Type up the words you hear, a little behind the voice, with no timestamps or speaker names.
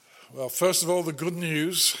Well, first of all, the good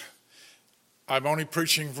news. I'm only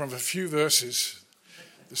preaching from a few verses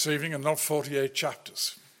this evening and not 48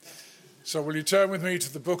 chapters. So will you turn with me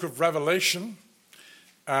to the book of Revelation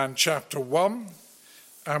and chapter 1,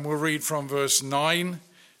 and we'll read from verse 9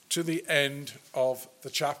 to the end of the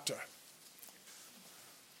chapter.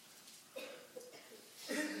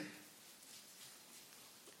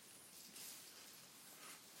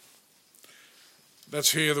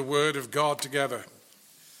 Let's hear the word of God together.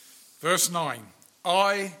 Verse 9,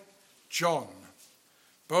 I, John,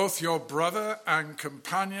 both your brother and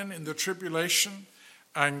companion in the tribulation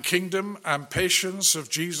and kingdom and patience of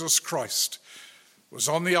Jesus Christ, was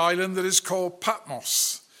on the island that is called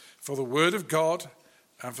Patmos for the word of God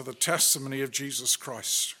and for the testimony of Jesus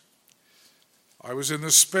Christ. I was in the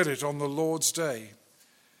Spirit on the Lord's day,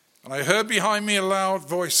 and I heard behind me a loud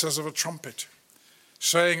voice as of a trumpet,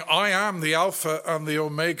 saying, I am the Alpha and the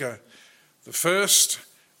Omega, the first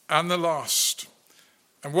and the last.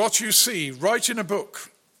 And what you see, write in a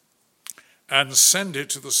book and send it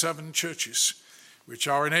to the 7 churches which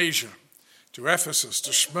are in Asia, to Ephesus,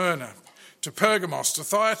 to Smyrna, to Pergamos, to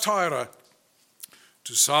Thyatira,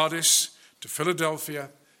 to Sardis, to Philadelphia,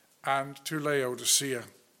 and to Laodicea.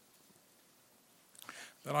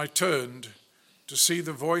 Then I turned to see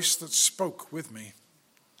the voice that spoke with me.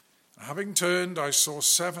 Having turned, I saw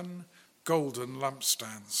 7 golden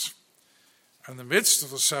lampstands. And in the midst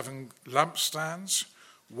of the 7 lampstands,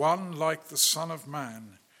 one like the Son of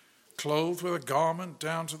Man, clothed with a garment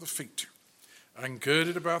down to the feet, and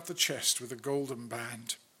girded about the chest with a golden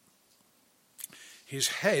band. His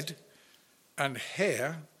head and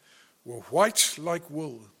hair were white like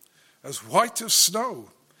wool, as white as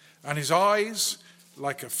snow, and his eyes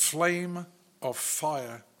like a flame of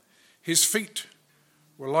fire. His feet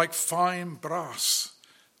were like fine brass,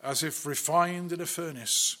 as if refined in a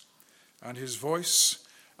furnace, and his voice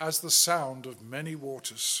as the sound of many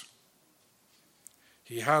waters.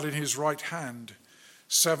 He had in his right hand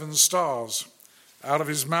 7 stars. Out of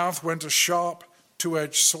his mouth went a sharp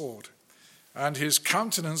 2-edged sword, and his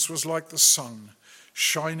countenance was like the sun,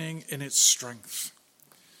 shining in its strength.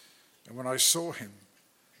 And when I saw him,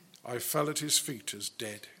 I fell at his feet as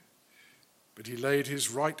dead. But he laid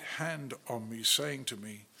his right hand on me, saying to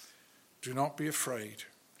me, do not be afraid.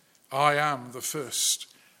 I am the first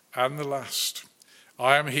and the last.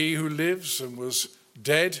 I am he who lives and was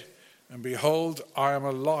dead, and behold, I am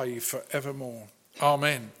alive forevermore.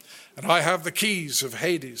 Amen. And I have the keys of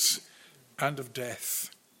Hades and of death.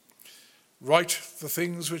 Write the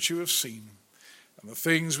things which you have seen, and the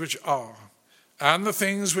things which are, and the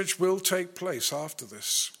things which will take place after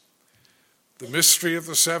this. The mystery of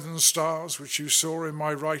the 7 stars which you saw in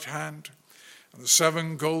my right hand, and the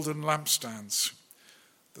 7 golden lampstands.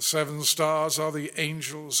 The 7 stars are the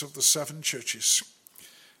angels of the 7 churches,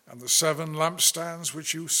 and the 7 lampstands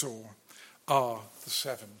which you saw are the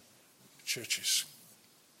 7 churches.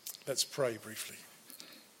 Let's pray briefly.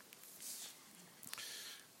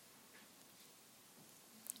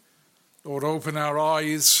 Lord, open our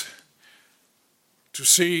eyes to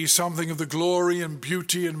see something of the glory and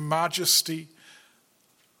beauty and majesty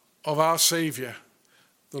of our Saviour,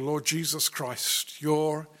 the Lord Jesus Christ,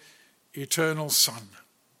 your eternal Son.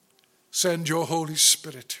 Send your Holy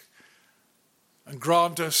Spirit and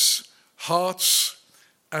grant us hearts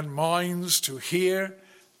and minds to hear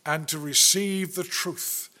and to receive the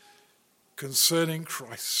truth concerning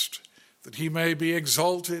Christ, that he may be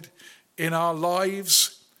exalted in our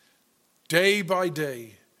lives day by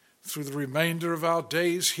day through the remainder of our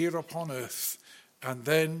days here upon earth, and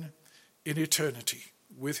then in eternity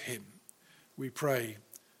with him. We pray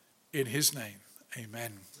in his name.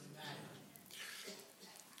 Amen.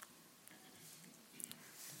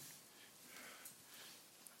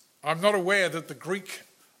 I'm not aware that the Greek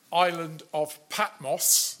island of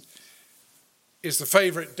Patmos is the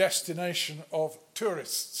favourite destination of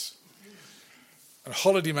tourists and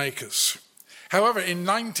holidaymakers. However, in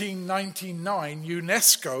 1999,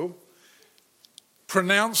 UNESCO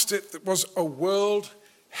pronounced it was a World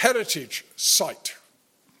Heritage Site.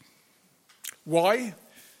 Why?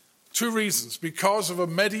 2 reasons. Because of a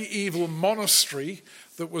medieval monastery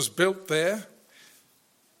that was built there,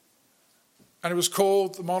 and it was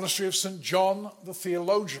called the Monastery of St. John the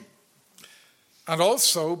Theologian. And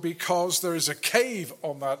also because there is a cave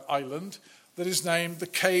on that island that is named the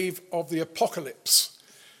Cave of the Apocalypse,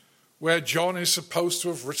 where John is supposed to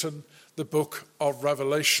have written the book of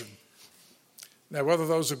Revelation. Now, whether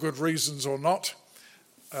those are good reasons or not,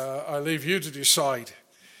 I leave you to decide.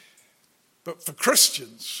 But for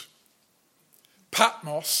Christians,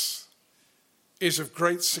 Patmos is of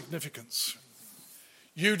great significance.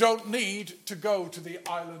 You don't need to go to the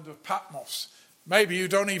island of Patmos. Maybe you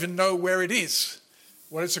don't even know where it is.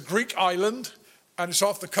 Well, it's a Greek island, and it's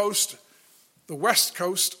off the coast, the west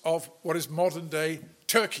coast of what is modern-day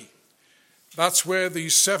Turkey. That's where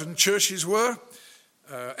these 7 churches were: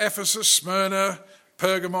 Ephesus, Smyrna,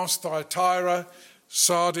 Pergamos, Thyatira,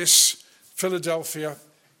 Sardis, Philadelphia,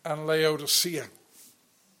 and Laodicea.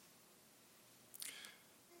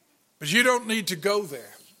 But you don't need to go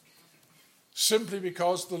there simply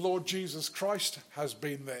because the Lord Jesus Christ has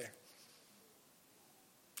been there.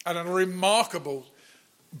 And a remarkable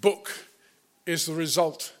book is the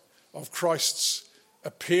result of Christ's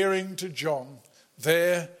appearing to John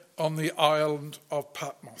there on the island of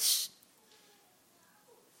Patmos.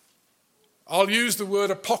 I'll use the word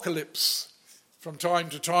apocalypse from time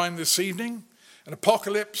to time this evening. And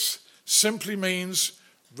apocalypse simply means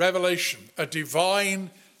revelation, a divine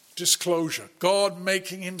disclosure, God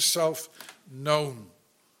making himself known.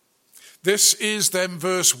 This is then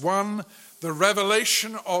verse 1, the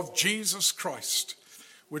revelation of Jesus Christ,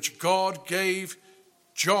 which God gave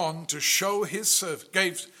John to show his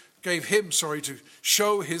gave him to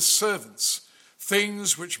show his servants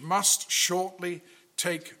things which must shortly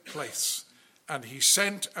take place. And he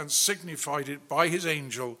sent and signified it by his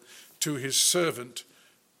angel to his servant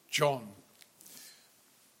John.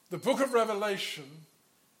 The book of Revelation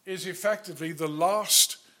is effectively the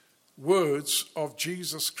last words of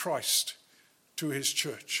Jesus Christ to his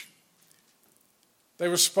church. They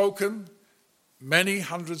were spoken many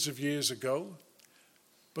hundreds of years ago,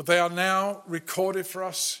 but they are now recorded for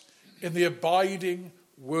us in the abiding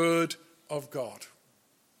word of God.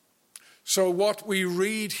 So what we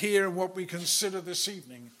read here and what we consider this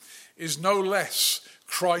evening is no less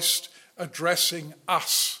Christ addressing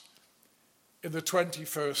us in the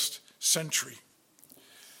 21st century.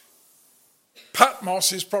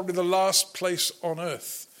 Patmos is probably the last place on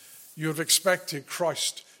earth you have expected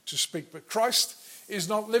Christ to speak. But Christ is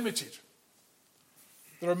not limited.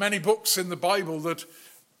 There are many books in the Bible that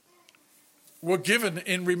were given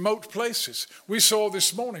in remote places. We saw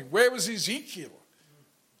this morning, where was Ezekiel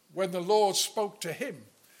when the Lord spoke to him?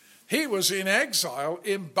 He was in exile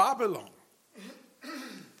in Babylon.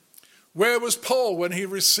 Where was Paul when he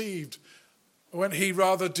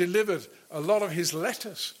delivered a lot of his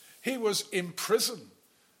letters? He was in prison.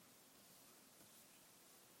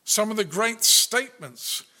 Some of the great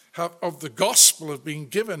statements of the gospel have been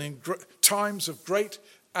given in times of great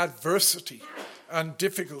adversity and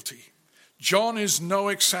difficulty. John is no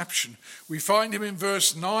exception. We find him in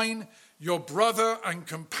verse 9, your brother and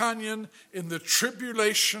companion in the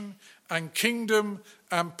tribulation and kingdom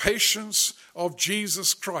and patience of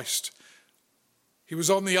Jesus Christ. He was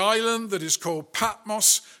on the island that is called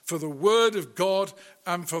Patmos for the word of God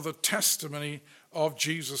and for the testimony of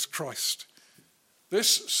Jesus Christ. This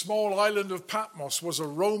small island of Patmos was a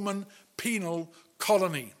Roman penal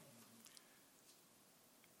colony.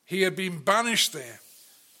 He had been banished there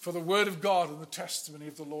for the word of God and the testimony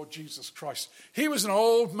of the Lord Jesus Christ. He was an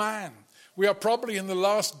old man. We are probably in the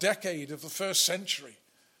last decade of the first century.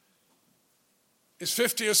 It's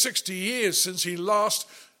 50 or 60 years since he last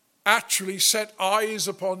actually set eyes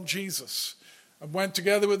upon Jesus and went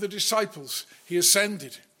together with the disciples. He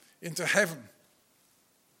ascended into heaven.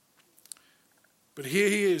 But here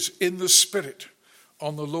he is in the Spirit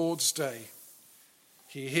on the Lord's day.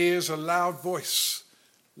 He hears a loud voice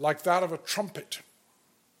like that of a trumpet.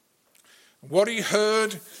 What he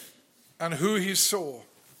heard and who he saw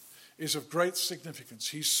is of great significance.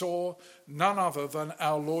 He saw none other than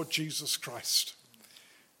our Lord Jesus Christ.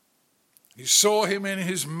 He saw him in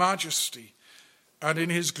his majesty and in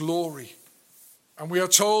his glory. And we are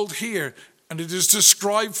told here, and it is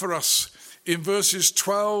described for us in verses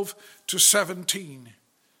 12 to 17,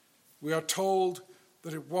 we are told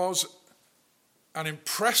that it was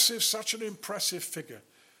such an impressive figure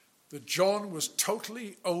that John was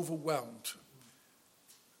totally overwhelmed.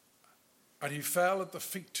 And he fell at the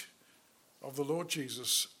feet of the Lord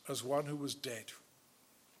Jesus as one who was dead.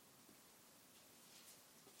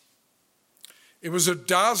 It was a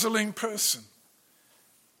dazzling person,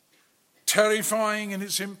 terrifying in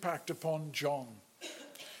its impact upon John.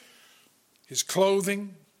 His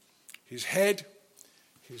clothing, his head,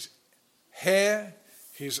 his hair,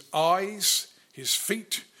 his eyes, his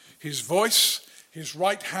feet, his voice, his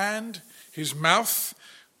right hand, his mouth,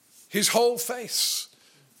 his whole face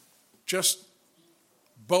just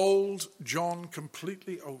bowled John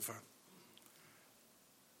completely over.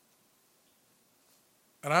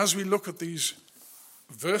 And as we look at these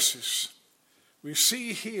verses, we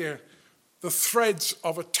see here the threads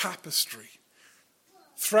of a tapestry.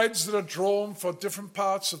 threads that are drawn for different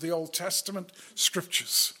parts of the Old Testament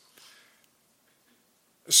scriptures,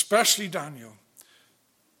 especially Daniel.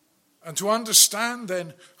 And to understand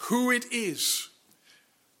then who it is,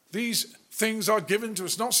 these things are given to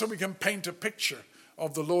us not so we can paint a picture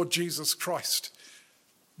of the Lord Jesus Christ,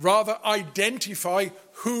 rather identify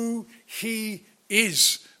who he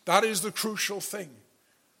is. That is the crucial thing.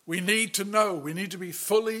 We need to know, we need to be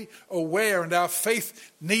fully aware, and our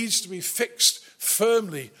faith needs to be fixed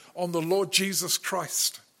firmly on the Lord Jesus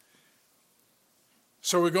Christ.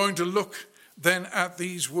 So we're going to look then at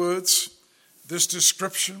these words, this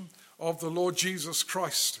description of the Lord Jesus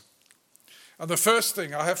Christ. And the first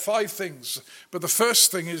thing, I have 5 things, but the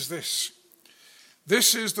first thing is this.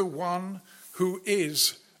 This is the one who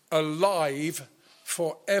is alive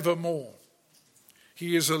forevermore.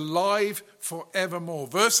 He is alive forevermore.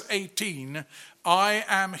 Verse 18, I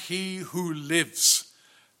am he who lives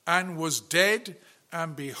and was dead,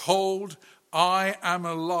 and behold, I am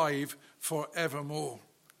alive forevermore.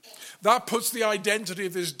 That puts the identity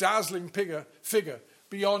of this dazzling figure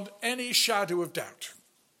beyond any shadow of doubt.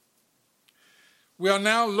 We are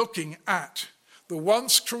now looking at the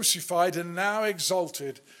once crucified and now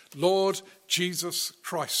exalted Lord Jesus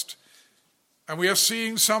Christ. And we are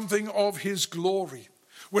seeing something of his glory.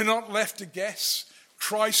 We're not left to guess.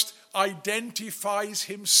 Christ identifies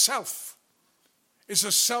himself. It's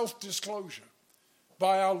a self-disclosure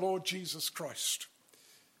by our Lord Jesus Christ.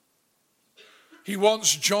 He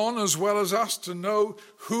wants John as well as us to know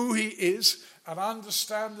who he is and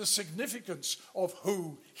understand the significance of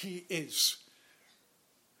who he is.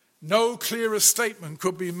 No clearer statement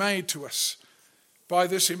could be made to us by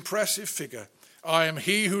this impressive figure. I am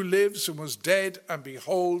he who lives and was dead, and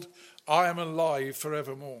behold, I am alive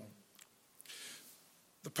forevermore.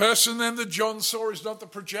 The person then that John saw is not the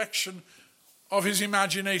projection of his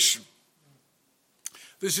imagination.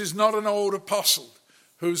 This is not an old apostle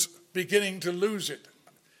who's beginning to lose it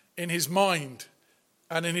in his mind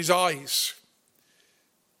and in his eyes.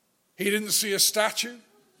 He didn't see a statue.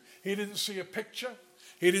 He didn't see a picture.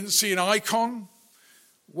 He didn't see an icon.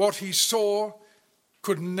 What he saw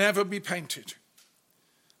could never be painted.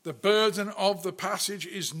 The burden of the passage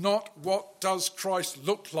is not what does Christ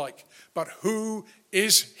look like, but who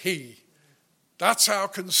is he? That's our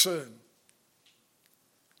concern.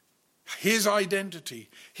 His identity.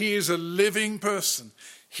 He is a living person.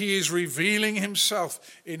 He is revealing himself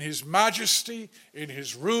in his majesty, in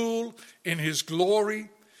his rule, in his glory.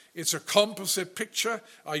 It's a composite picture.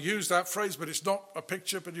 I use that phrase, but it's not a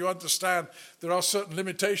picture, but you understand there are certain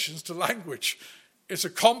limitations to language. It's a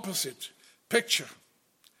composite picture.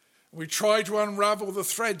 We try to unravel the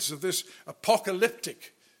threads of this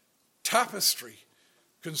apocalyptic tapestry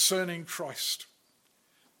concerning Christ.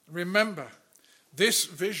 Remember, this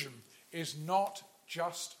vision is not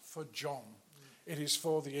just for John. It is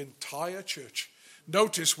for the entire church.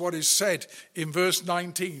 Notice what is said in verse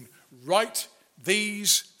 19. Write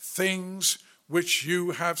these things which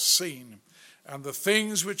you have seen, and the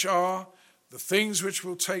things which are, the things which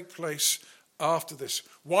will take place after this.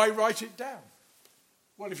 Why write it down?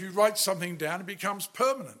 Well, if you write something down, it becomes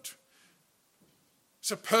permanent.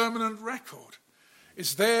 It's a permanent record.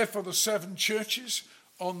 It's there for the 7 churches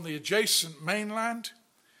on the adjacent mainland,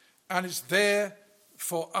 and it's there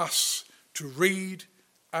for us to read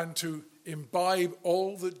and to imbibe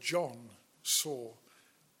all that John saw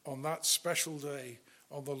on that special day,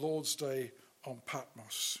 on the Lord's Day on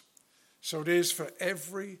Patmos. So it is for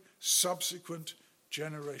every subsequent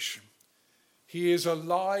generation. He is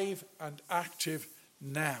alive and active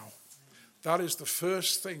now. That is the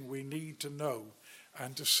first thing we need to know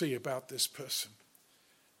and to see about this person.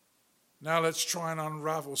 Now let's try and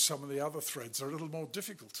unravel some of the other threads. They're a little more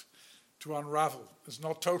difficult to unravel. There's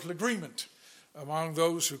not total agreement among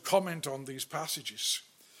those who comment on these passages.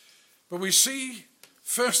 But we see,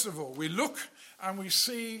 first of all, we look and we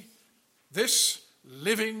see this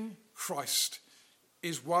living Christ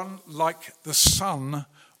is one like the Son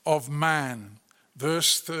of Man.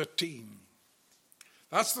 Verse 13.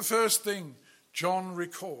 That's the first thing John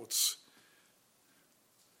records.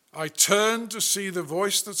 I turned to see the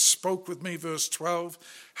voice that spoke with me, verse 12.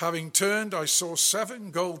 Having turned, I saw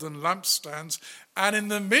 7 golden lampstands, and in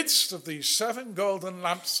the midst of these 7 golden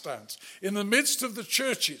lampstands, in the midst of the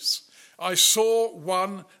churches, I saw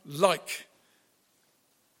one like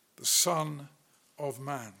the Son of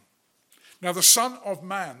Man. Now, the Son of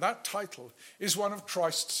Man, that title is one of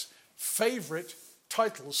Christ's favorite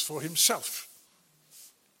titles for himself.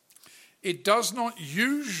 It does not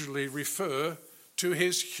usually refer to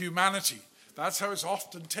his humanity. That's how it's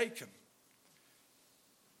often taken.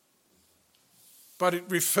 But it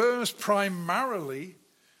refers primarily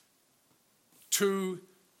to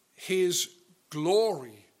his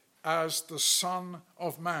glory as the Son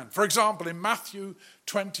of Man. For example, in Matthew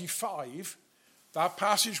 25, that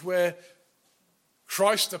passage where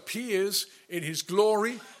Christ appears in his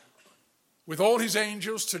glory with all his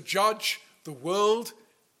angels to judge the world,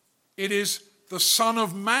 it is the Son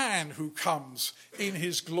of Man who comes in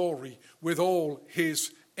his glory with all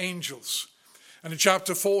his angels. And in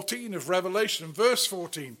chapter 14 of Revelation, verse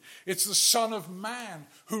 14, it's the Son of Man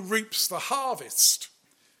who reaps the harvest.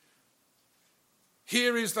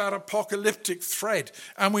 Here is that apocalyptic thread,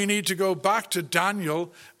 and we need to go back to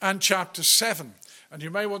Daniel and chapter 7. And you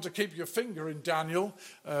may want to keep your finger in Daniel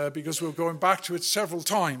because we're going back to it several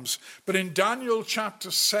times. But in Daniel chapter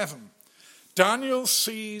 7, Daniel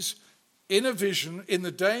sees in a vision in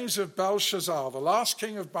the days of Belshazzar, the last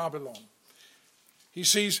king of Babylon, he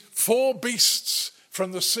sees 4 beasts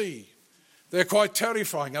from the sea. They're quite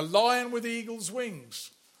terrifying. A lion with eagle's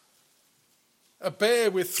wings, a bear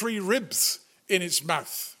with 3 ribs in its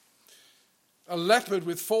mouth, a leopard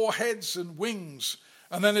with 4 heads and wings,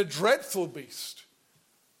 and then a dreadful beast,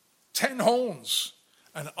 10 horns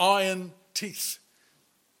and iron teeth.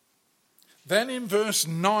 Then in verse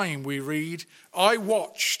 9 we read, I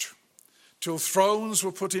watched till thrones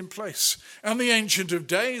were put in place, and the Ancient of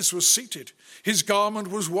Days was seated. His garment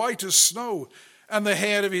was white as snow, and the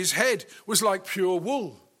hair of his head was like pure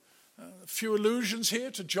wool. A few allusions here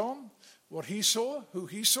to John, what he saw, who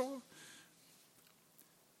he saw.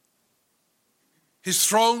 His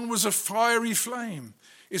throne was a fiery flame,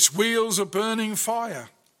 its wheels a burning fire.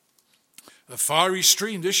 A fiery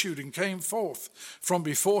stream issued and came forth from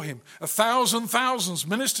before him. 1,000 thousands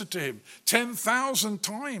ministered to him. 10,000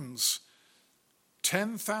 times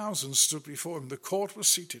 10,000 stood before him. The court was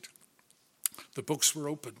seated. The books were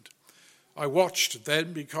opened. I watched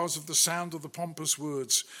then because of the sound of the pompous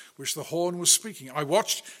words which the horn was speaking. I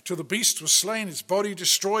watched till the beast was slain, its body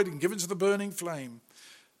destroyed and given to the burning flame.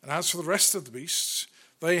 And as for the rest of the beasts,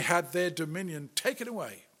 they had their dominion taken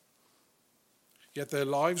away. Yet their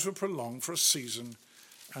lives were prolonged for a season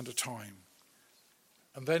and a time.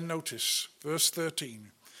 And then notice, verse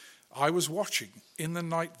 13. I was watching in the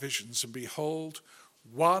night visions, and behold,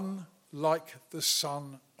 one like the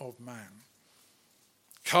Son of Man,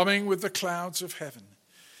 coming with the clouds of heaven.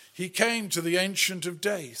 He came to the Ancient of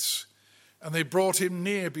Days, and they brought him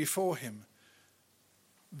near before him.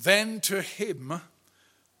 Then to him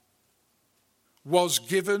was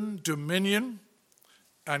given dominion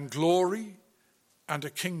and glory and a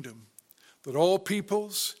kingdom, that all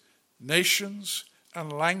peoples, nations,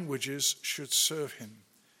 and languages should serve him.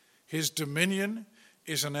 His dominion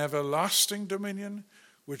is an everlasting dominion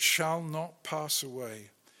which shall not pass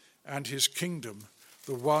away, and his kingdom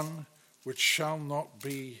the one which shall not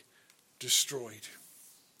be destroyed.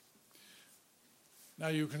 Now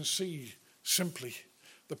you can see simply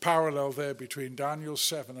the parallel there between Daniel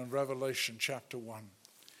 7 and Revelation chapter 1.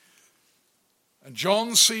 And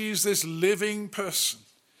John sees this living person,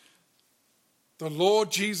 the Lord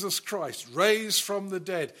Jesus Christ, raised from the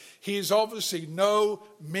dead. He is obviously no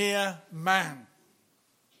mere man.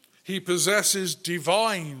 He possesses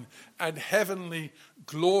divine and heavenly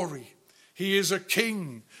glory. He is a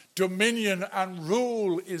king. Dominion and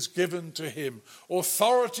rule is given to him.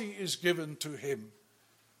 Authority is given to him.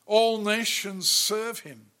 All nations serve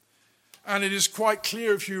him. And it is quite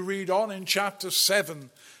clear if you read on in chapter 7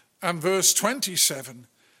 and verse 27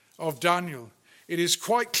 of Daniel. It is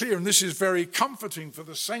quite clear, and this is very comforting for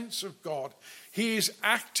the saints of God. He is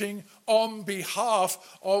acting on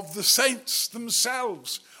behalf of the saints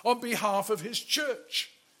themselves, on behalf of his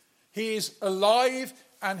church. He is alive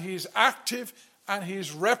and he is active and he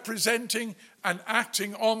is representing and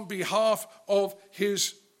acting on behalf of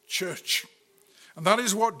his church. And that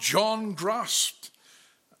is what John grasped.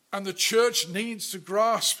 And the church needs to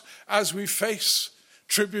grasp as we face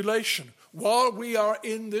tribulation. While we are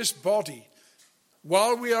in this body,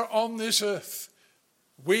 while we are on this earth,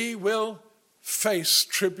 we will face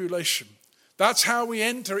tribulation. That's how we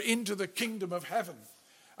enter into the kingdom of heaven.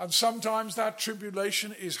 And sometimes that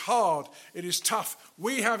tribulation is hard. It is tough.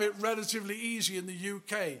 We have it relatively easy in the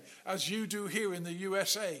UK, as you do here in the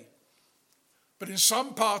USA. But in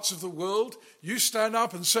some parts of the world, you stand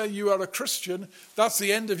up and say you are a Christian, that's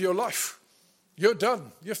the end of your life. You're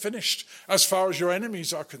done. You're finished as far as your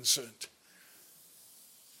enemies are concerned.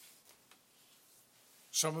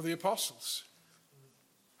 Some of the apostles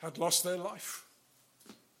had lost their life.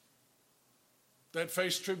 They'd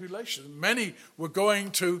faced tribulation. Many were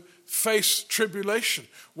going to face tribulation.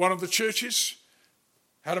 One of the churches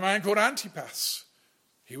had a man called Antipas.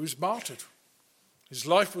 He was martyred. His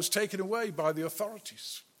life was taken away by the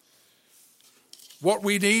authorities. What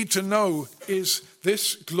we need to know is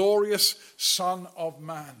this glorious Son of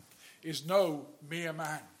Man is no mere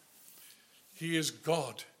man. He is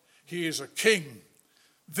God. He is a king,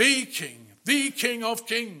 the King of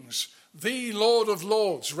kings, the Lord of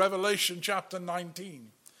lords, Revelation chapter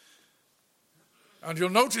 19. And you'll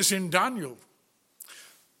notice in Daniel,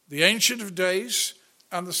 the Ancient of Days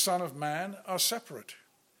and the Son of Man are separate.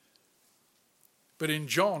 But in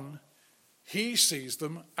John, he sees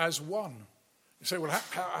them as one. You say, well,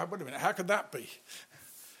 wait a minute, how could that be?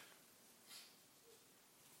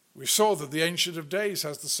 We saw that the Ancient of Days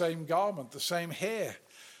has the same garment, the same hair.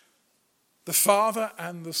 The Father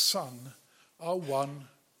and the Son are one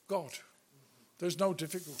God. There's no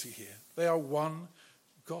difficulty here. They are one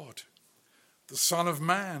God. The Son of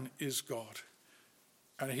Man is God.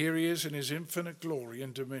 And here he is in his infinite glory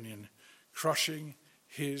and dominion, crushing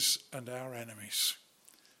his and our enemies.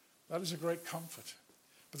 That is a great comfort.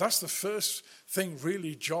 But that's the first thing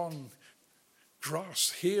really John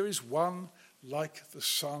grasps. Here is one like the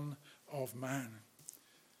Son of Man.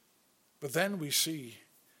 But then we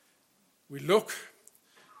look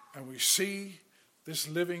and we see this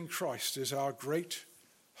living Christ is our great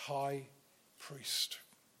high priest.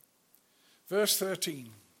 Verse 13.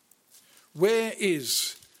 Where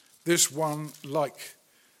is this one like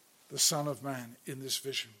the Son of Man in this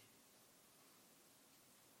vision?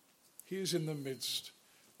 He is in the midst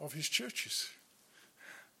of his churches.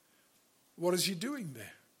 What is he doing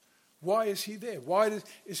there? Why is he there? Why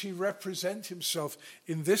does he represent himself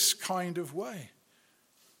in this kind of way?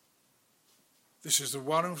 This is the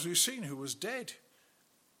one who we've seen who was dead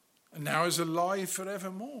and now is alive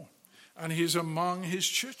forevermore. And he is among his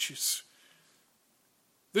churches.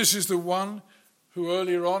 This is the one who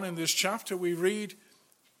earlier on in this chapter we read,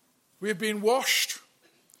 we have been washed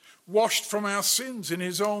from our sins in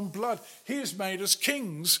his own blood. He has made us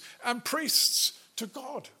kings and priests to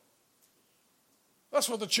God. That's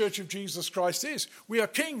what the Church of Jesus Christ is. We are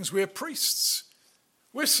kings, we are priests.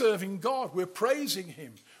 We're serving God, we're praising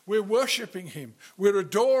him, we're worshipping him, we're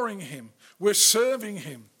adoring him, we're serving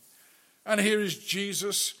him. And here is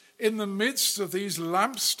Jesus in the midst of these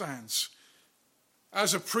lampstands.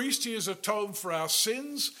 As a priest, he has atoned for our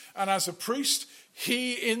sins, and as a priest,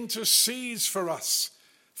 he intercedes for us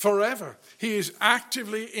forever. He is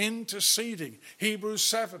actively interceding. Hebrews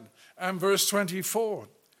 7 and verse 24.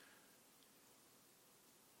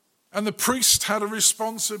 And the priest had a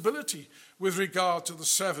responsibility with regard to the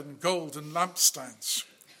 7 golden lampstands.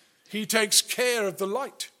 He takes care of the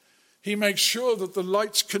light. He makes sure that the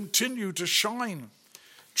lights continue to shine,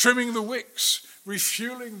 trimming the wicks,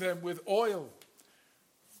 refueling them with oil,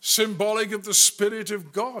 symbolic of the Spirit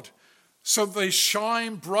of God, so that they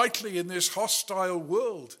shine brightly in this hostile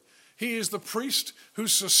world. He is the priest who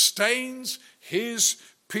sustains his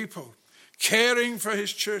people, caring for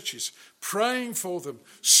his churches, praying for them,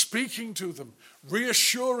 speaking to them,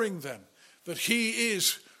 reassuring them that he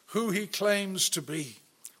is who he claims to be.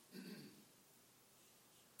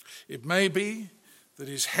 It may be that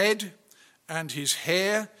his head and his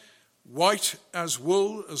hair, white as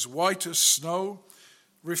wool, as white as snow,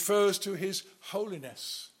 refers to his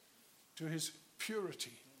holiness, to his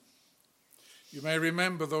purity. You may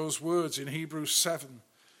remember those words in Hebrews 7,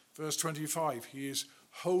 verse 25. He is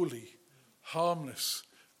holy, harmless,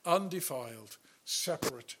 undefiled,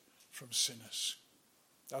 separate from sinners.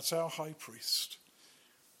 That's our high priest.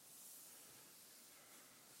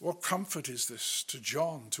 What comfort is this to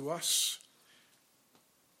John, to us?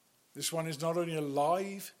 This one is not only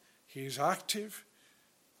alive, he is active,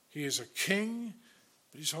 he is a king,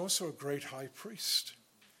 but he's also a great high priest.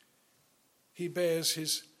 He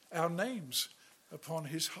bears our names upon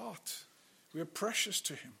his heart. We are precious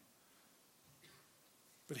to him.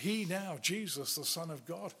 But he now, Jesus, the Son of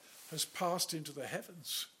God, has passed into the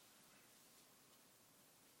heavens.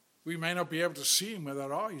 We may not be able to see him with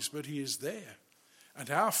our eyes, but he is there. And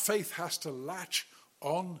our faith has to latch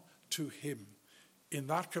on to him in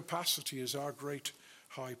that capacity as our great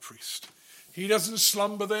high priest. He doesn't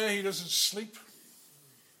slumber there, he doesn't sleep.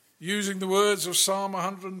 Using the words of Psalm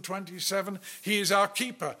 127, he is our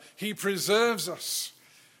keeper. He preserves us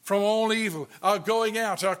from all evil, our going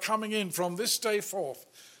out, our coming in from this day forth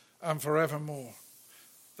and forevermore.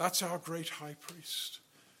 That's our great high priest.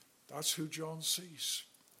 That's who John sees.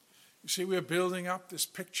 You see, we're building up this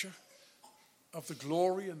picture of the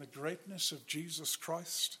glory and the greatness of Jesus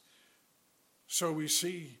Christ. So we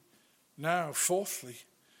see now, fourthly,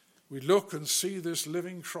 we look and see this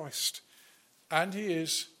living Christ, and he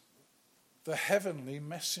is the heavenly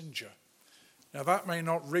messenger. Now that may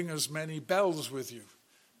not ring as many bells with you,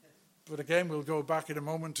 But again, we'll go back in a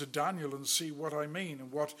moment to Daniel and see what I mean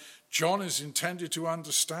and what John is intended to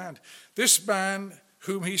understand. This man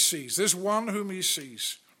whom he sees, this one whom he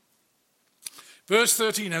sees. Verse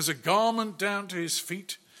 13, has a garment down to his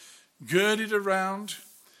feet, girded around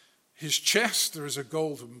his chest there is a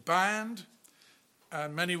golden band,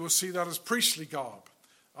 and many will see that as priestly garb.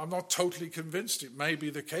 I'm not totally convinced. It may be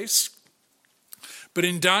the case. But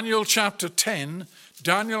in Daniel chapter 10,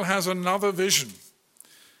 Daniel has another vision.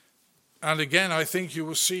 And again, I think you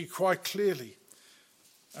will see quite clearly.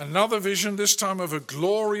 Another vision, this time of a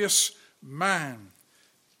glorious man.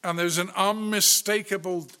 And there's an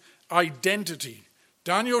unmistakable identity.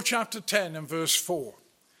 Daniel chapter 10 and verse 4.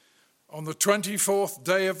 On the 24th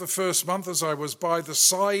day of the first month, as I was by the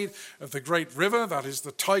side of the great river, that is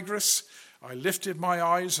the Tigris, I lifted my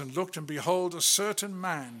eyes and looked, and behold, a certain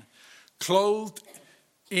man, clothed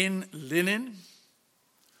in linen,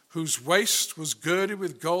 whose waist was girded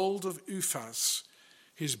with gold of Uphaz.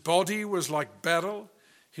 His body was like beryl,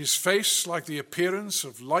 his face like the appearance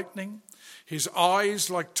of lightning, his eyes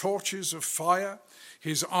like torches of fire,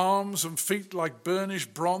 his arms and feet like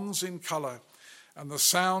burnished bronze in color, and the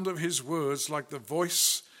sound of his words like the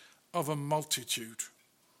voice of a multitude.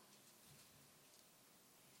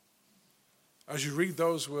 As you read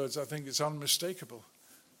those words, I think it's unmistakable.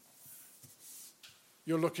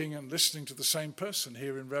 You're looking and listening to the same person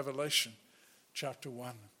here in Revelation chapter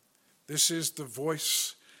 1. This is the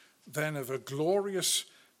voice then of a glorious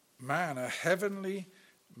man, a heavenly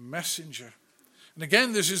messenger. And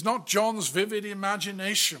again, this is not John's vivid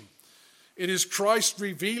imagination. It is Christ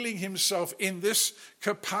revealing himself in this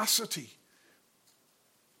capacity.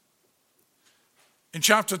 In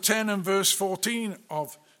chapter 10 and verse 14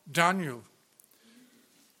 of Daniel,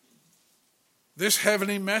 this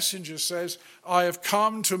heavenly messenger says, I have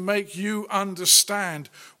come to make you understand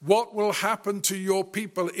what will happen to your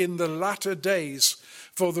people in the latter days,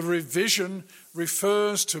 for the revision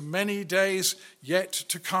refers to many days yet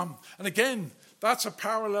to come. And again, that's a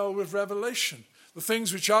parallel with Revelation. The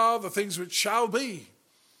things which are, the things which shall be.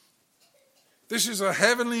 This is a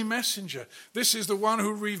heavenly messenger. This is the one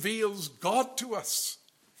who reveals God to us.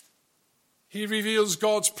 He reveals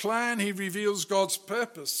God's plan. He reveals God's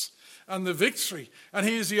purpose and the victory. And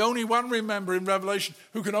he is the only one, remember, in Revelation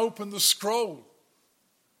who can open the scroll.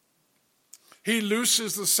 He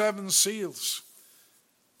looses the seven seals.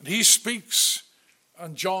 And he speaks,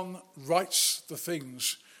 and John writes the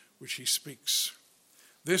things which he speaks.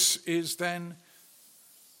 This is then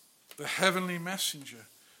the heavenly messenger.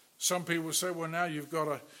 Some people say, well, now you've got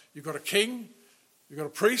a king, you've got a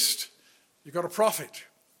priest, you've got a prophet.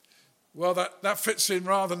 Well, that fits in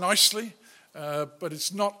rather nicely, but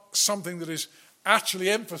it's not something that is actually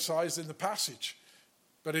emphasized in the passage.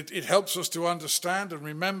 But it helps us to understand and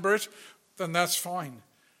remember it, then that's fine.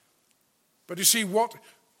 But you see,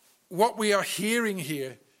 what we are hearing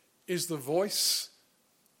here is the voice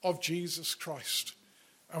of Jesus Christ.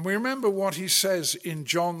 And we remember what he says in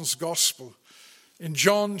John's Gospel. In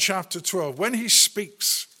John chapter 12, when he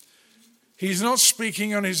speaks, he's not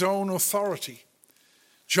speaking on his own authority.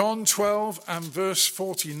 John 12 and verse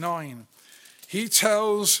 49, he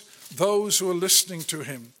tells those who are listening to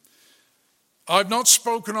him, I've not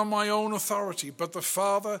spoken on my own authority, but the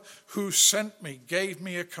Father who sent me gave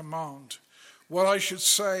me a command, what I should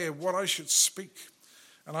say and what I should speak.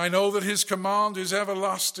 And I know that his command is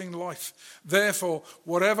everlasting life. Therefore,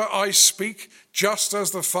 whatever I speak, just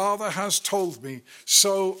as the Father has told me,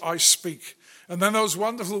 so I speak. And then those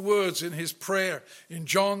wonderful words in his prayer in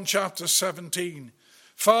John chapter 17.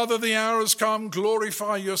 Father, the hour has come,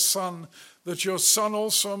 glorify your Son, that your Son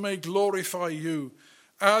also may glorify you,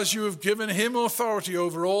 as you have given him authority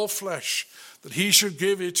over all flesh, that he should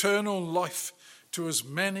give eternal life to as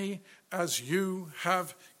many as you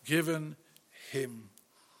have given him.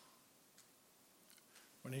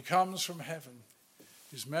 When he comes from heaven,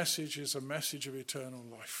 his message is a message of eternal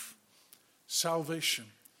life. Salvation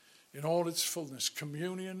in all its fullness,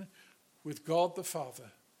 communion with God the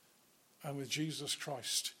Father and with Jesus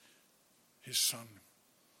Christ, his Son.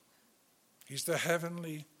 He's the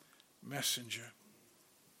heavenly messenger.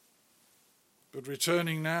 But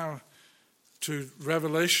returning now to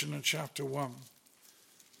Revelation in chapter 1,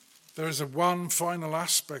 there is one final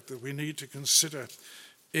aspect that we need to consider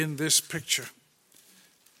in this picture.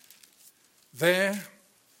 There,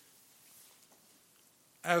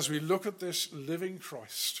 as we look at this living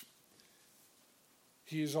Christ,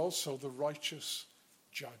 he is also the righteous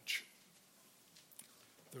judge.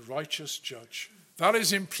 The righteous judge. That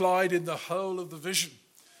is implied in the whole of the vision.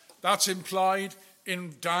 That's implied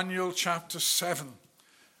in Daniel chapter 7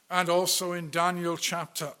 and also in Daniel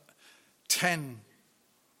chapter 10.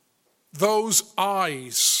 those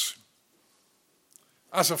eyes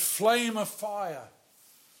as a flame of fire,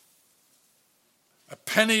 a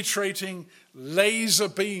penetrating laser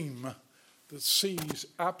beam that sees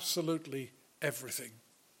absolutely everything.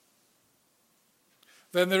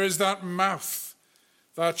 Then there is that mouth,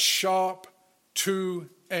 that sharp,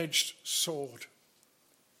 two-edged sword.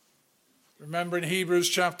 Remember in Hebrews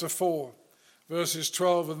chapter 4, verses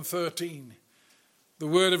 12 and 13, the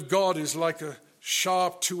word of God is like a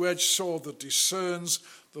sharp, two-edged sword that discerns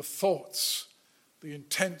the thoughts, the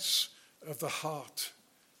intents of the heart.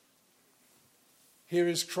 Here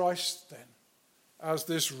is Christ then, as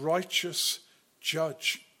this righteous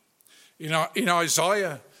judge. In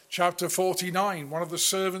Isaiah chapter 49, one of the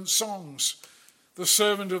servant's songs, the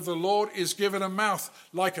servant of the Lord is given a mouth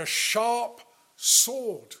like a sharp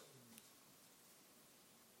sword.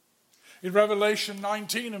 In Revelation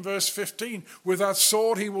 19 and verse 15, with that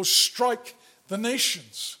sword he will strike the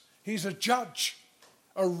nations. He's a judge,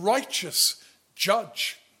 a righteous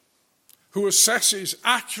judge, who assesses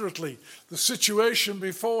accurately the situation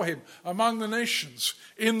before him among the nations,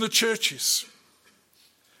 in the churches.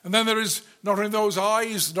 And then there is not in those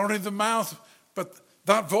eyes, not in the mouth, but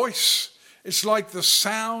that voice. It's like the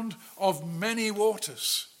sound of many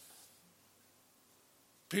waters.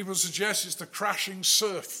 People suggest it's the crashing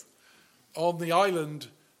surf on the island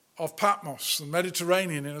of Patmos, the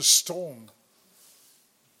Mediterranean, in a storm.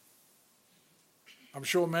 I'm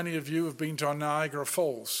sure many of you have been to Niagara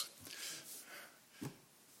Falls.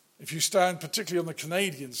 If you stand particularly on the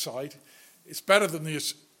Canadian side, it's better than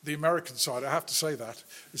the American side, I have to say that.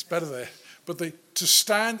 It's better there. But to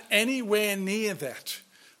stand anywhere near that,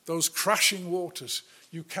 those crashing waters,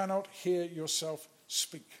 you cannot hear yourself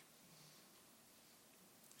speak.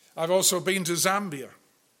 I've also been to Zambia,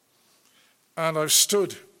 and I've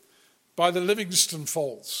stood by the Livingston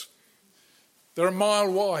Falls. They're a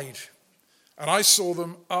mile wide, and I saw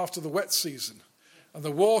them after the wet season, and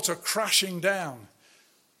the water crashing down.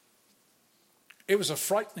 It was a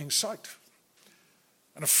frightening sight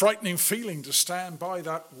and a frightening feeling to stand by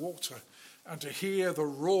that water and to hear the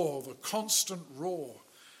roar, the constant roar.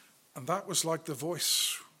 And that was like the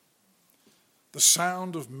voice, the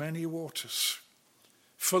sound of many waters,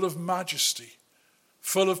 full of majesty,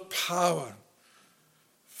 full of power,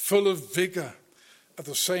 full of vigor, at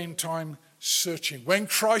the same time searching. When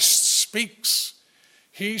Christ speaks,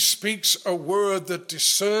 he speaks a word that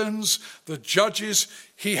discerns the judges.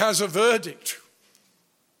 He has a verdict.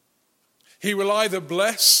 He will either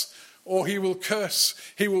bless or he will curse.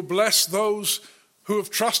 He will bless those who have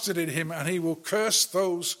trusted in him, and he will curse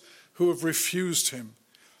those who have refused him.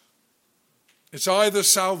 It's either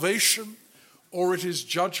salvation or it is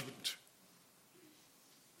judgment.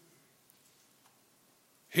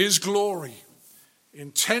 His glory,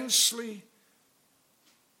 intensely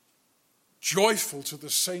joyful to the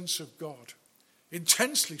saints of God,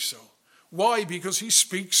 intensely so. Why? Because he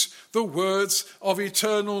speaks the words of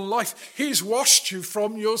eternal life. He's washed you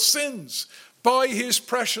from your sins by his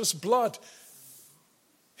precious blood.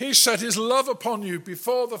 He set his love upon you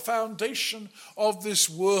before the foundation of this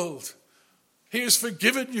world. He has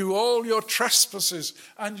forgiven you all your trespasses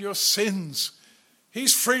and your sins.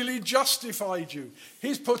 He's freely justified you.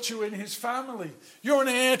 He's put you in his family. You're an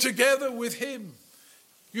heir together with him.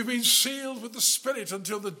 You've been sealed with the Spirit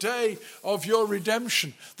until the day of your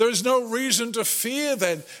redemption. There is no reason to fear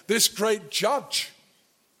then this great judge.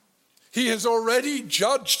 He has already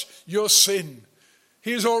judged your sin.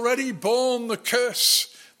 He has already borne the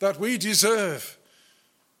curse that we deserve.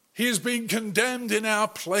 He has been condemned in our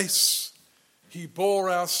place. He bore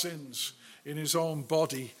our sins in his own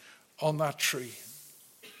body on that tree.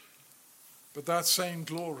 But that same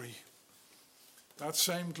glory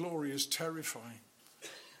is terrifying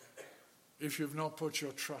if you've not put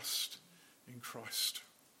your trust in Christ.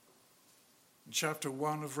 In chapter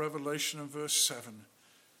 1 of Revelation and verse 7,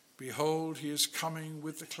 behold, he is coming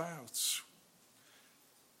with the clouds.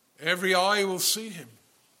 Every eye will see him.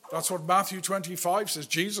 That's what Matthew 25 says.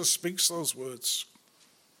 Jesus speaks those words.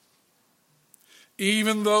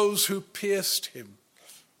 Even those who pierced him,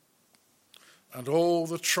 and all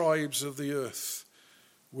the tribes of the earth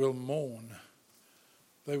will mourn.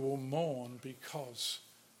 They will mourn because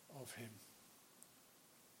of him.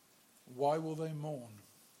 Why will they mourn?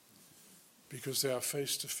 Because they are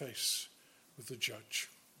face to face with the judge.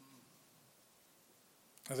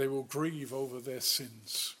 And they will grieve over their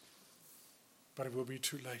sins. But it will be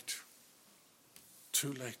too late.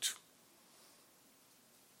 Too late.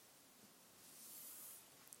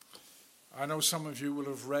 I know some of you will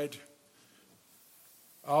have read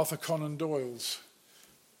Arthur Conan Doyle's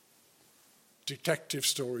detective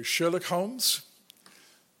story, Sherlock Holmes.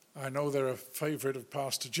 I know they're a favourite of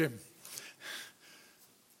Pastor Jim,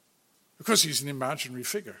 because he's an imaginary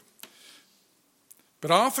figure.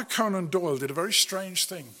 But Arthur Conan Doyle did a very strange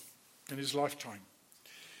thing in his lifetime.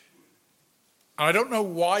 And I don't know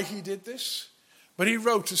why he did this, but he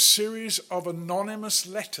wrote a series of anonymous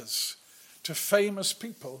letters to famous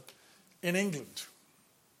people in England.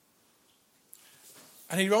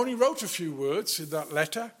 And he only wrote a few words in that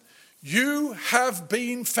letter. You have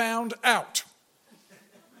been found out.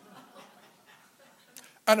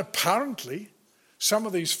 And apparently, some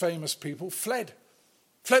of these famous people fled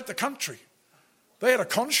the country. They had a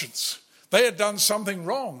conscience. They had done something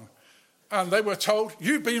wrong. And they were told,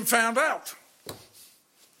 you've been found out.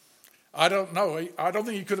 I don't know. I don't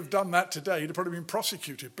think he could have done that today. He'd have probably been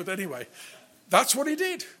prosecuted. But anyway, that's what he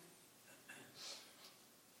did.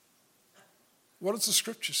 What does the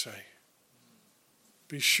scripture say?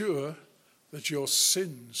 Be sure that your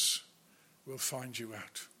sins will find you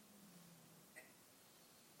out.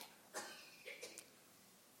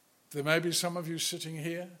 There may be some of you sitting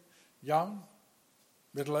here, young,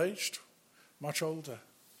 middle-aged, much older.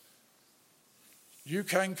 You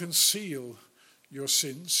can conceal your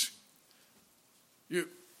sins. You,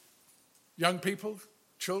 young people,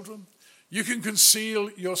 children, you can conceal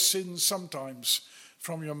your sins sometimes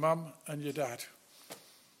from your mum and your dad.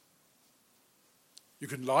 You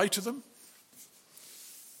can lie to them,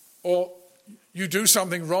 or you do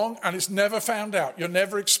something wrong and it's never found out. You're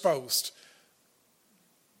never exposed.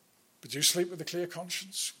 But you sleep with a clear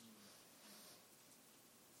conscience.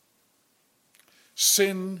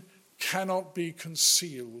 Sin cannot be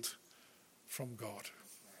concealed from God.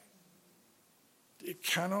 It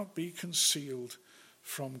cannot be concealed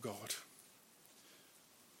from God.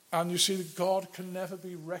 And you see that God can never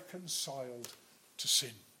be reconciled to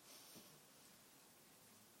sin.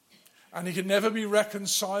 And he can never be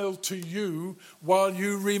reconciled to you while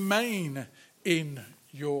you remain in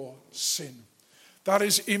your sin. That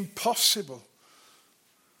is impossible.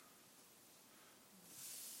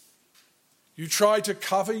 You try to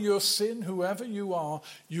cover your sin, whoever you are,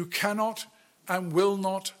 you cannot and will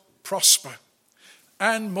not prosper.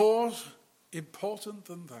 And more important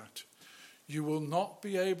than that, you will not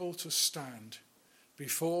be able to stand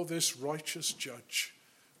before this righteous judge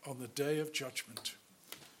on the day of judgment.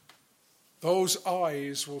 Those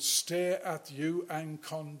eyes will stare at you and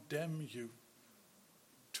condemn you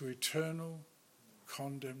to eternal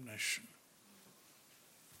condemnation.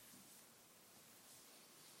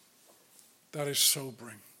 That is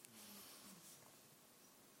sobering.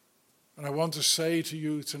 And I want to say to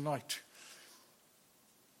you tonight,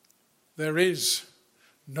 there is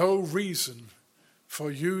no reason for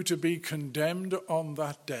you to be condemned on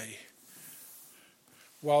that day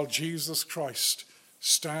while Jesus Christ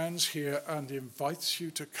stands here and invites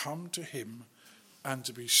you to come to him and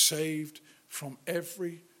to be saved from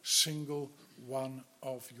every single one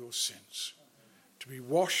of your sins, to be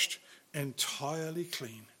washed entirely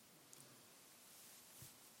clean.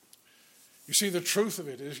 You see, the truth of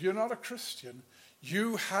it is, you're not a Christian.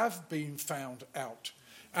 You have been found out,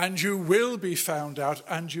 and you will be found out,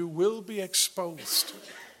 and you will be exposed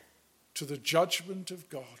to the judgment of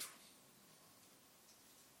God.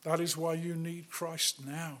 That is why you need Christ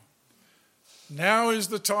now. Now is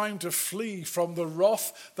the time to flee from the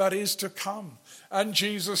wrath that is to come. And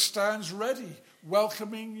Jesus stands ready,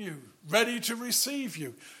 welcoming you, ready to receive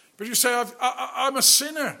you. But you say, I'm a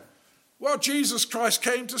sinner. Well, Jesus Christ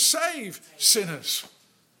came to save sinners.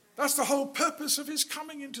 That's the whole purpose of his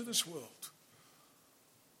coming into this world.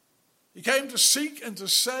 He came to seek and to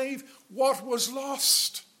save what was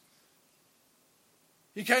lost.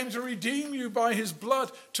 He came to redeem you by his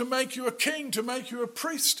blood, to make you a king, to make you a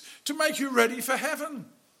priest, to make you ready for heaven.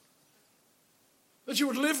 That you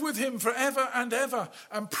would live with him forever and ever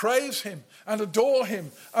and praise him and adore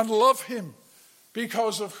him and love him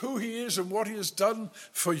because of who he is and what he has done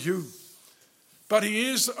for you. But he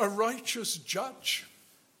is a righteous judge.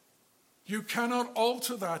 You cannot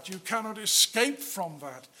alter that. You cannot escape from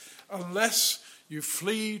that unless you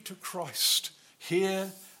flee to Christ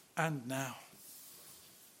here and now.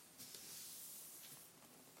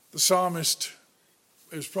 The psalmist,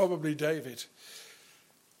 it was probably David,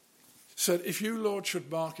 said, if you, Lord,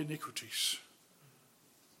 should mark iniquities,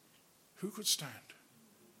 who could stand?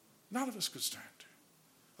 None of us could stand.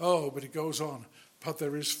 Oh, but it goes on, but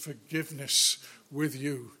there is forgiveness with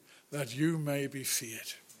you, that you may be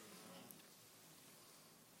feared.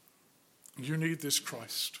 You need this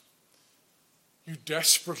Christ. You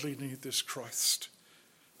desperately need this Christ.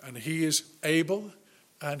 And he is able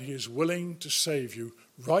and he is willing to save you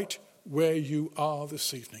right where you are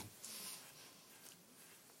this evening.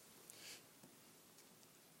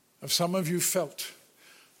 Have some of you felt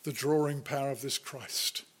the drawing power of this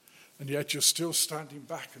Christ, and yet you're still standing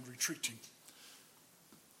back and retreating?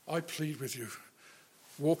 I plead with you,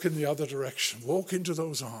 walk in the other direction. Walk into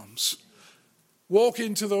those arms. Walk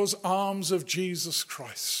into those arms of Jesus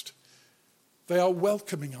Christ. They are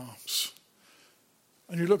welcoming arms.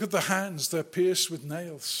 And you look at the hands, they're pierced with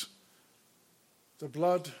nails. The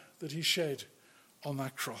blood that he shed on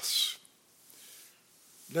that cross.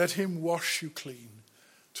 Let him wash you clean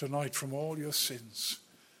tonight from all your sins.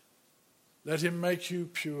 Let him make you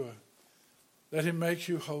pure. Let him make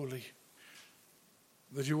you holy.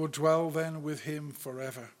 That you will dwell then with him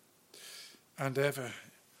forever and ever.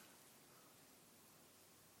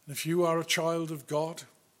 And if you are a child of God,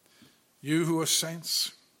 you who are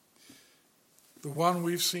saints, the one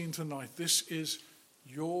we've seen tonight, this is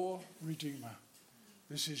your Redeemer.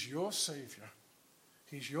 This is your Savior.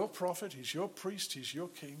 He's your prophet, he's your priest, he's your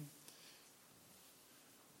king.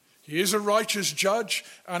 He is a righteous judge,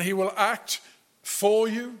 and he will act for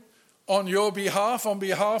you on your behalf, on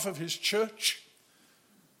behalf of his church.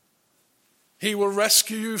 He will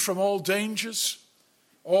rescue you from all dangers,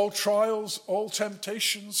 all trials, all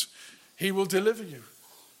temptations. He will deliver you.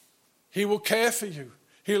 He will care for you.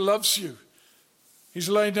 He loves you. He's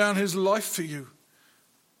laid down his life for you.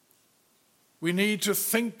 We need to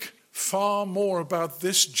think far more about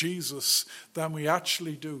this Jesus than we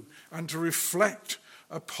actually do, and to reflect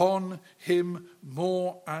upon him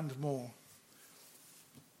more and more.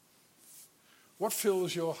 What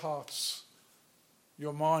fills your hearts,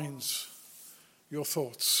 your minds, your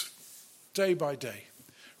thoughts, day by day?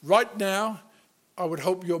 Right now, I would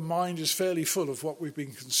hope your mind is fairly full of what we've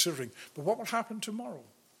been considering. But what will happen tomorrow?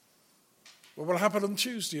 What will happen on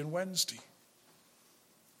Tuesday and Wednesday?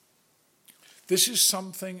 This is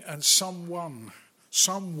something and someone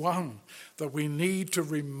that we need to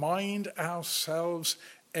remind ourselves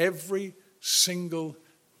every single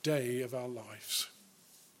day of our lives.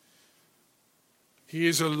 He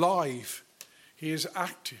is alive. He is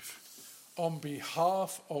active on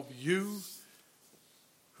behalf of you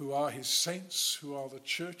who are his saints, who are the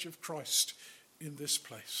church of Christ in this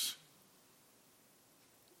place.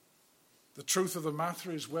 The truth of the matter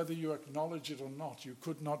is, whether you acknowledge it or not, you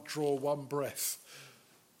could not draw one breath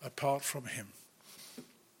apart from him.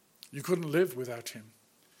 You couldn't live without him.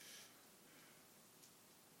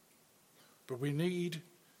 But we need,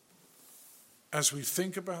 as we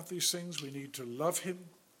think about these things, we need to love him.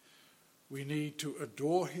 We need to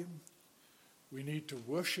adore him. We need to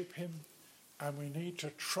worship him. And we need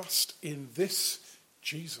to trust in this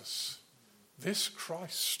Jesus, this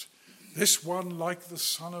Christ, this one like the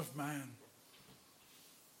Son of Man.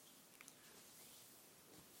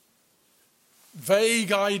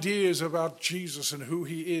 Vague ideas about Jesus and who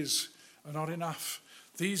he is are not enough.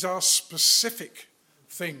 These are specific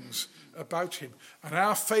things about him. And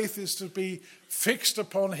our faith is to be fixed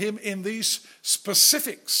upon him in these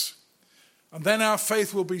specifics. And then our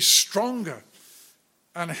faith will be stronger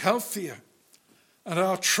and healthier. And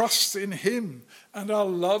our trust in him and our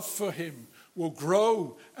love for him will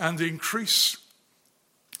grow and increase.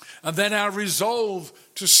 And then our resolve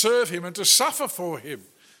to serve him and to suffer for him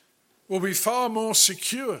will be far more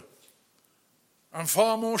secure and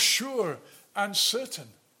far more sure and certain.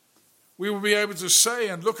 We will be able to say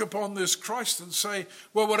and look upon this Christ and say,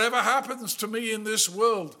 well, whatever happens to me in this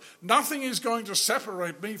world, nothing is going to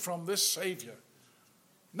separate me from this Savior.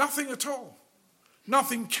 Nothing at all.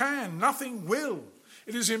 Nothing can, nothing will.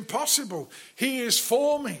 It is impossible. He is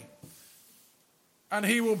for me. And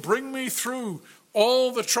he will bring me through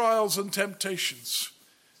all the trials and temptations,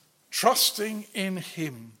 trusting in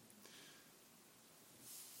him.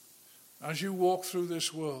 As you walk through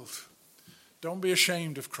this world, don't be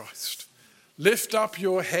ashamed of Christ. Lift up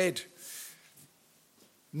your head.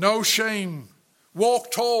 No shame.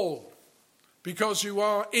 Walk tall, because you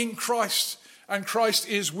are in Christ and Christ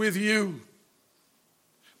is with you.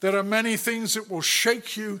 There are many things that will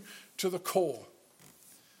shake you to the core.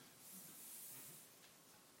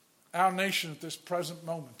 Our nation at this present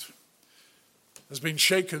moment has been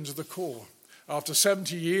shaken to the core. After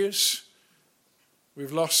 70 years,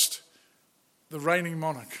 we've lost the reigning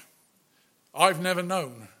monarch. I've never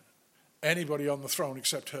known anybody on the throne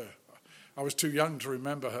except her. I was too young to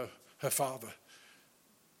remember her father.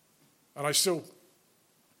 And I still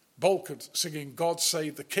balk at singing God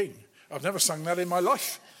Save the King. I've never sung that in my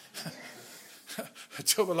life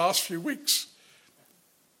until the last few weeks.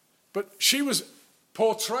 But she was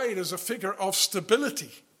portrayed as a figure of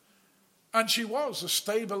stability. And she was a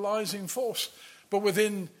stabilizing force. But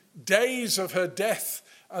within days of her death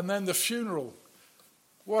and then the funeral,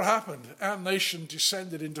 what happened? Our nation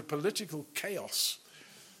descended into political chaos.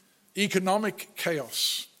 economic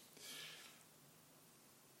chaos.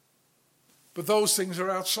 But those things are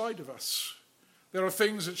outside of us. There are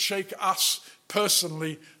things that shake us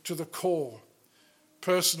personally to the core.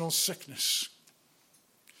 Personal sickness,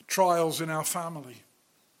 trials in our family,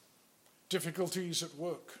 difficulties at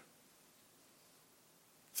work,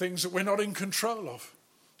 things that we're not in control of,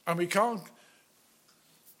 and we can't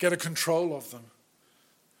get a control of them.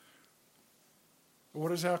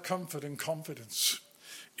 What is our comfort and confidence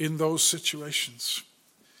in those situations?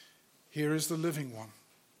 Here is the living one,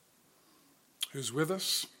 who's with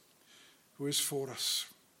us, who is for us.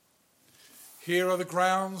 Here are the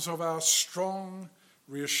grounds of our strong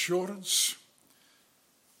reassurance,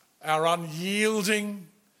 our unyielding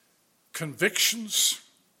convictions,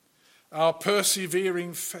 our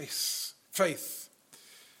persevering faith.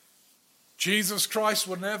 Jesus Christ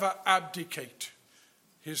will never abdicate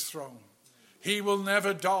his throne. He will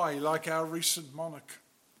never die like our recent monarch.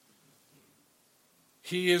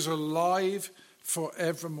 He is alive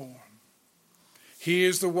forevermore. He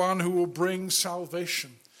is the one who will bring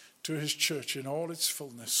salvation to his church in all its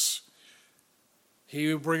fullness. He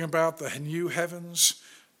will bring about the new heavens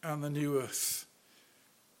and the new earth.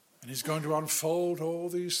 And he's going to unfold all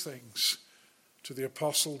these things to the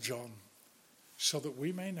Apostle John so that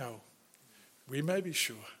we may know, we may be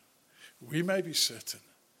sure, we may be certain,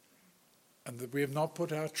 and that we have not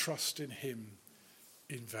put our trust in him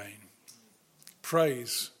in vain.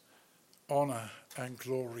 Praise, honor, and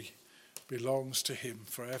glory belongs to him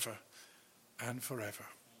forever and forever.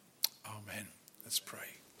 Amen. Let's pray.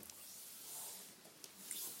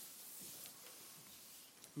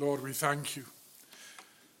 Lord, we thank you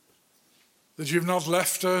that you've not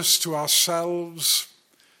left us to ourselves.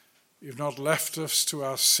 You've not left us to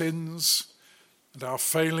our sins and our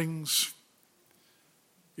failings.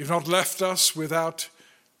 You've not left us without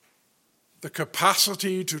the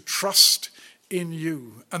capacity to trust in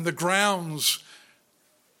you and the grounds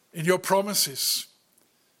in your promises,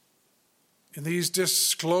 in these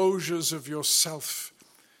disclosures of yourself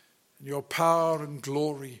and your power and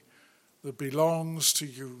glory that belongs to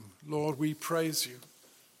you. Lord, we praise you.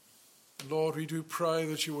 Lord, we do pray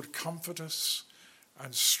that you would comfort us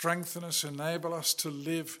and strengthen us, enable us to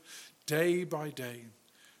live day by day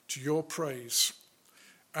to your praise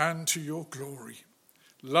and to your glory,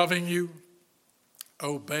 loving you,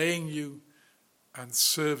 obeying you, and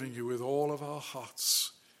serving you with all of our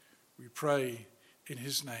hearts. We pray in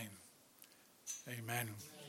his name. Amen.